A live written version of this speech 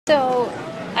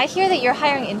I hear that you're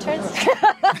hiring interns.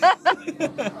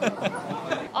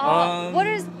 What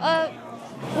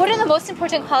are the most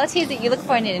important qualities that you look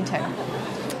for in an intern?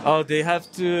 Oh, they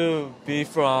have to be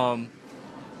from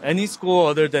any school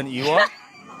other than Ewha.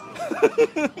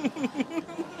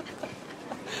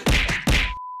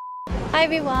 Hi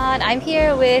everyone, I'm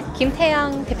here with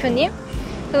Taeyang 대표님,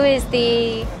 who is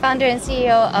the founder and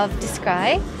CEO of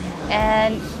Descry,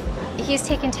 and he's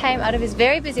taken time out of his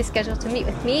very busy schedule to meet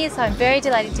with me, so I'm very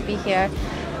delighted to be here.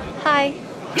 Hi.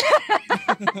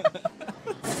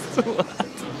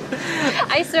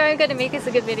 I swear I'm going to make this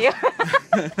a good video.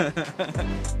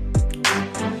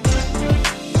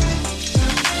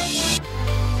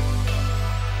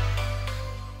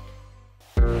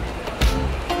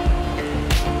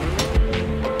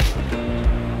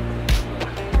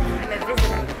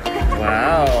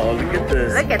 Wow, look at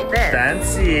this. Look at this.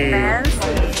 Fancy. Fancy.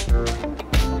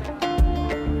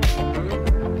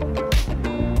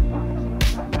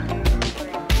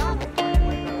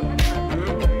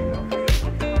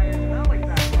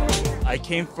 I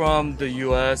came from the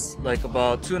US like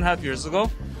about 2.5 years ago,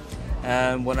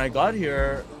 and when I got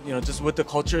here, you know, just with the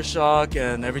culture shock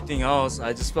and everything else,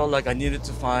 I just felt like I needed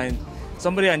to find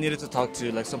somebody I needed to talk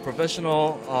to, like some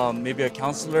professional, maybe a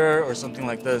counselor or something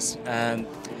like this. And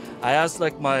I asked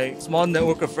like my small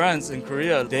network of friends in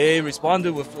Korea. They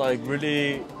responded with like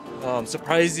really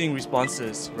surprising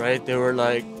responses, right? They were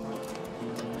like,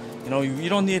 you know, you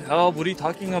don't need help. What are you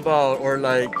talking about? Or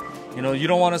like, you know, you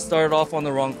don't want to start off on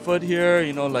the wrong foot here.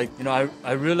 You know, like, you know,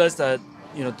 I realized that,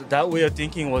 you know, that way of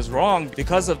thinking was wrong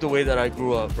because of the way that I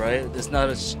grew up, right? It's not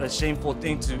a shameful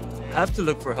thing to have to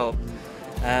look for help.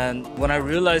 And when I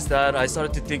realized that, I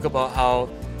started to think about how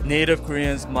native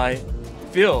Koreans might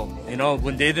feel, you know,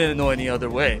 when they didn't know any other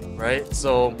way, right?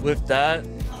 So with that,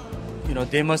 you know,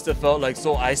 they must have felt like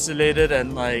so isolated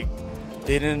and like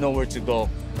they didn't know where to go,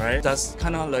 right? That's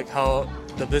kind of like how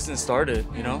the business started,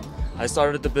 you know? I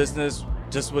started the business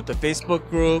just with the Facebook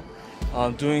group,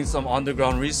 doing some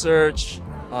underground research,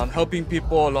 helping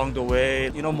people along the way.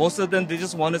 You know, most of them, they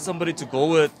just wanted somebody to go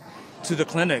with to the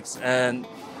clinics. And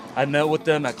I met with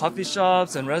them at coffee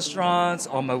shops and restaurants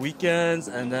on my weekends.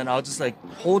 And then I'll just like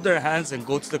hold their hands and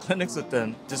go to the clinics with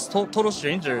them. Just total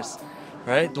strangers,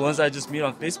 right? The ones I just meet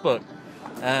on Facebook.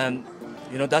 And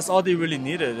you know, that's all they really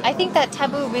needed. I think that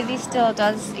taboo really still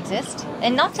does exist,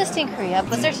 and not just in Korea,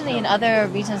 but certainly in other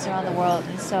regions around the world.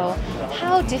 And so,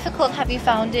 how difficult have you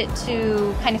found it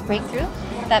to kind of break through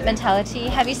that mentality?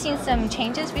 Have you seen some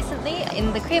changes recently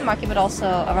in the Korean market, but also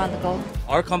around the globe?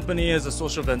 Our company is a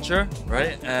social venture,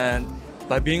 right? And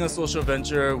by being a social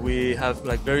venture, we have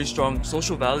like very strong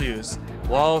social values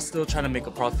while still trying to make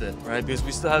a profit, right? Because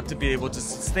we still have to be able to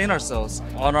sustain ourselves.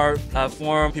 On our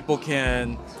platform, people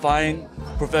can find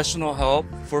professional help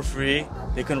for free.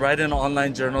 They can write an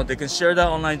online journal. They can share that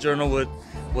online journal with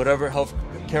whatever health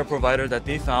care provider that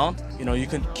they found. You know, you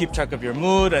can keep track of your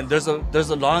mood, and there's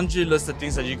a laundry list of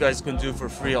things that you guys can do for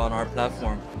free on our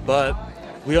platform. But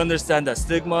we understand that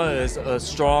stigma is a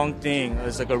strong thing.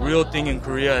 It's like a real thing in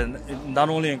Korea, and not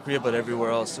only in Korea, but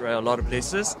everywhere else, right? A lot of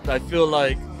places. I feel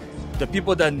like the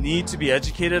people that need to be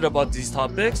educated about these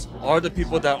topics are the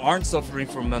people that aren't suffering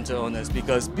from mental illness,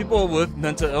 because people with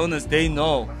mental illness, they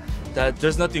know that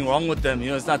there's nothing wrong with them. You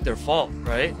know, it's not their fault,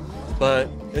 right? But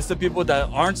it's the people that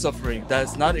aren't suffering,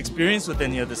 that's not experienced with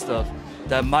any of this stuff,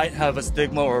 that might have a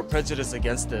stigma or a prejudice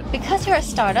against it. Because you're a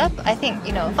startup, I think,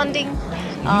 you know, funding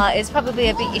is probably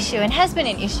a big issue and has been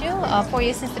an issue for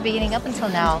you since the beginning up until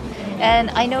now.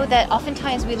 And I know that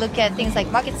oftentimes we look at things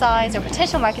like market size or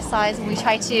potential market size, and we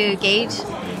try to gauge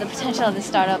the potential of the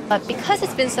startup. But because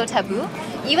it's been so taboo,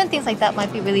 even things like that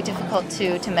might be really difficult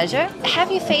to measure.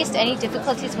 Have you faced any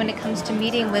difficulties when it comes to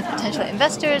meeting with potential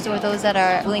investors or those that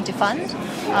are willing to fund this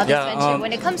venture,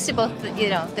 when it comes to both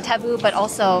the taboo, but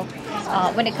also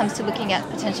when it comes to looking at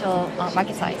potential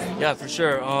market size? Yeah, for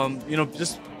sure. You know,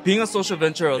 just being a social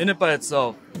venture in it by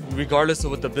itself, regardless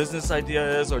of what the business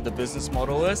idea is or the business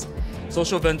model is,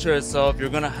 social venture itself, you're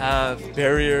going to have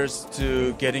barriers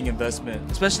to getting investment,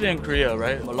 especially in Korea,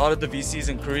 right? A lot of the VCs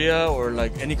in Korea, or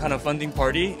like any kind of funding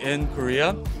party in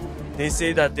Korea, they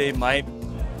say that they might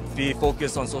be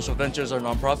focused on social ventures or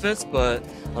nonprofits, but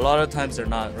a lot of times they're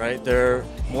not, right? They're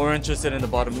more interested in the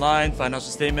bottom line, financial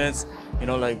statements, you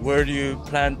know, like where do you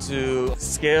plan to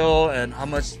scale and how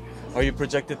much are you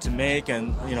projected to make,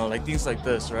 and you know, like things like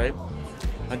this, right?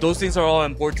 And those things are all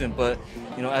important, but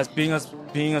you know, as being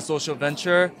a social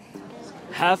venture,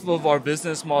 half of our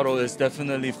business model is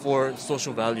definitely for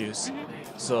social values.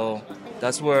 So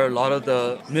that's where a lot of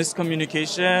the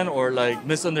miscommunication or like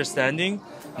misunderstanding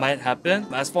might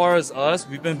happen. As far as us,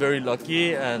 we've been very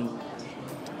lucky, and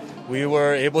we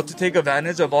were able to take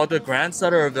advantage of all the grants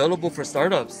that are available for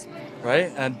startups,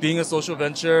 right? And being a social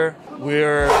venture,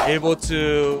 we're able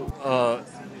to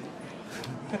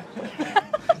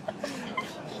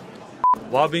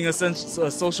while being a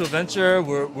social venture,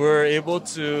 we're able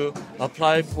to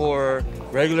apply for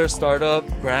regular startup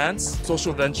grants,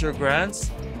 social venture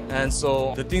grants. And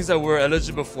so the things that we're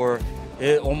eligible for,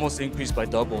 it almost increased by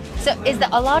double. So is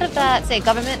a lot of that, say,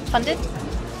 government funded?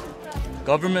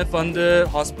 Government funded,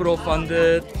 hospital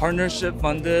funded, partnership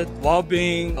funded. While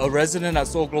being a resident at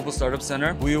Seoul Global Startup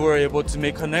Center, we were able to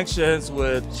make connections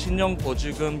with 신용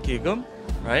보증금 기금,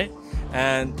 right?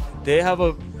 And they have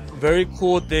a very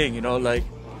cool thing, you know, like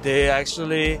they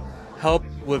actually help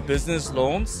with business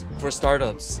loans for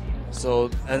startups. So,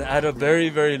 and at a very,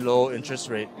 very low interest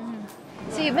rate.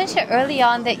 So you mentioned early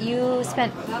on that you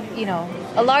spent, you know,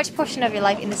 a large portion of your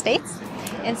life in the States.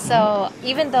 And so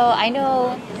even though I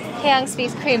know Taeyang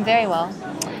speaks Korean very well,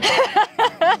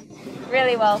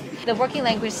 really well, the working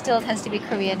language still tends to be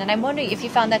Korean. And I'm wondering if you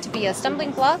found that to be a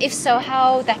stumbling block. If so,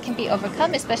 how that can be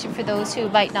overcome, especially for those who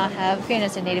might not have Korean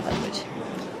as a native language.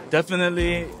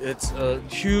 Definitely, it's a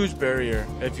huge barrier.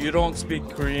 If you don't speak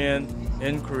Korean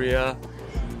in Korea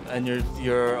and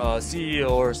you're a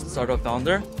CEO or startup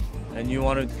founder and you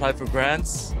want to apply for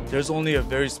grants, there's only a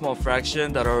very small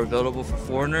fraction that are available for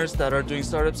foreigners that are doing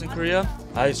startups in Korea.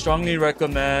 I strongly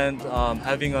recommend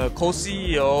having a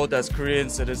co-CEO that's Korean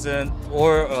citizen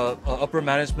or a upper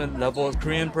management level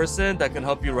Korean person that can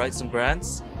help you write some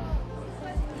grants,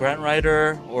 grant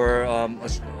writer or a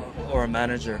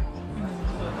manager.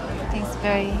 I think it's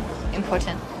very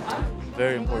important.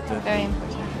 Very important. Very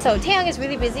important. So Taeyang is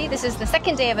really busy. This is the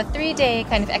second day of a 3-day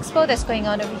kind of expo that's going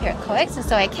on over here at COEX, and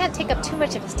so I can't take up too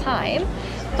much of his time.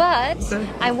 But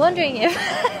I'm wondering if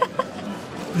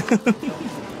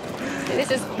this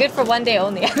is good for one day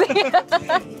only.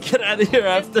 Get out of here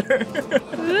after.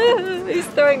 He's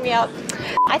throwing me out.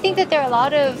 I think that there are a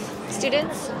lot of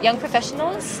students, young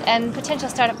professionals, and potential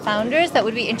startup founders that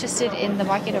would be interested in the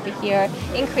market over here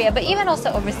in Korea, but even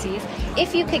also overseas.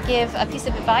 If you could give a piece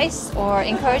of advice or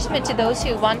encouragement to those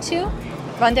who want to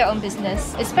run their own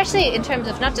business, especially in terms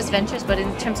of not just ventures, but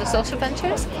in terms of social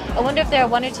ventures, I wonder if there are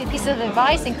 1 or 2 pieces of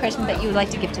advice, encouragement that you would like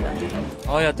to give to them.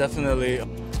 Oh yeah, definitely.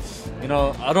 You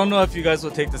know, I don't know if you guys will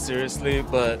take this seriously,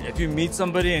 but if you meet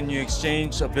somebody and you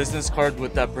exchange a business card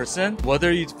with that person,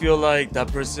 whether you feel like that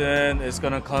person is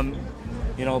gonna come,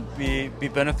 you know, be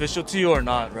beneficial to you or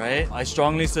not, right? I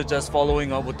strongly suggest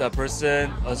following up with that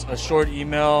person, a short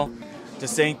email,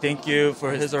 just saying thank you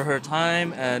for his or her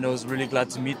time, and I was really glad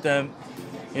to meet them.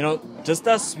 You know, just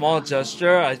that small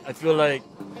gesture, I feel like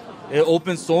it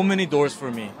opens so many doors for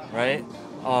me, right?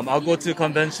 I'll go to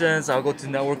conventions, I'll go to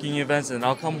networking events, and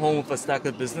I'll come home with a stack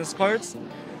of business cards,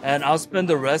 and I'll spend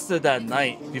the rest of that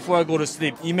night before I go to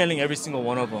sleep emailing every single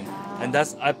one of them. And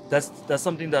that's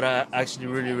something that I actually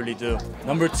really do.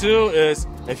 Number 2 is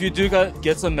if you do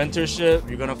get some mentorship,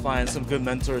 you're gonna find some good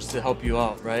mentors to help you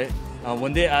out, right?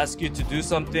 When they ask you to do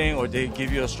something or they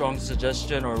give you a strong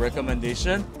suggestion or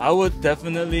recommendation, I would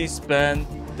definitely spend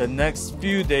the next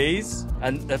few days,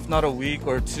 and if not a week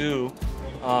or 2,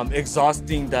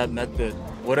 exhausting that method,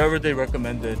 whatever they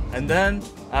recommended. And then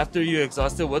after you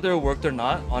exhaust it, whether it worked or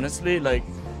not, honestly, like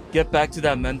get back to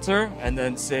that mentor and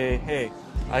then say, hey,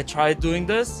 I tried doing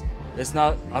this.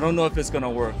 I don't know if it's gonna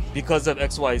work because of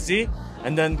XYZ,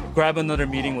 and then grab another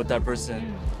meeting with that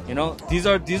person. You know, these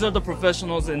are the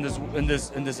professionals in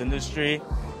this industry.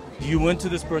 You went to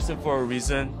this person for a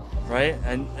reason, right?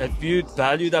 And if you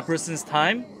value that person's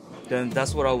time, then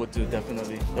that's what I would do,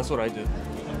 definitely. That's what I do.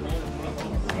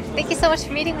 Thank you so much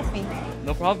for meeting with me.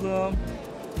 No problem.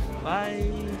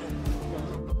 Bye.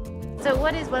 So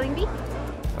what is Wellingby?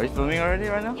 Are you filming already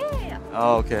right now? Yeah.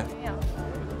 Oh, okay. Yeah.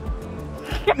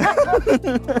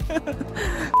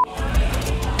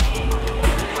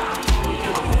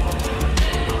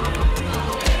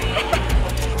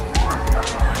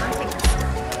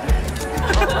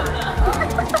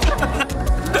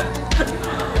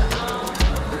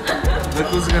 Look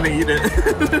who's gonna eat it.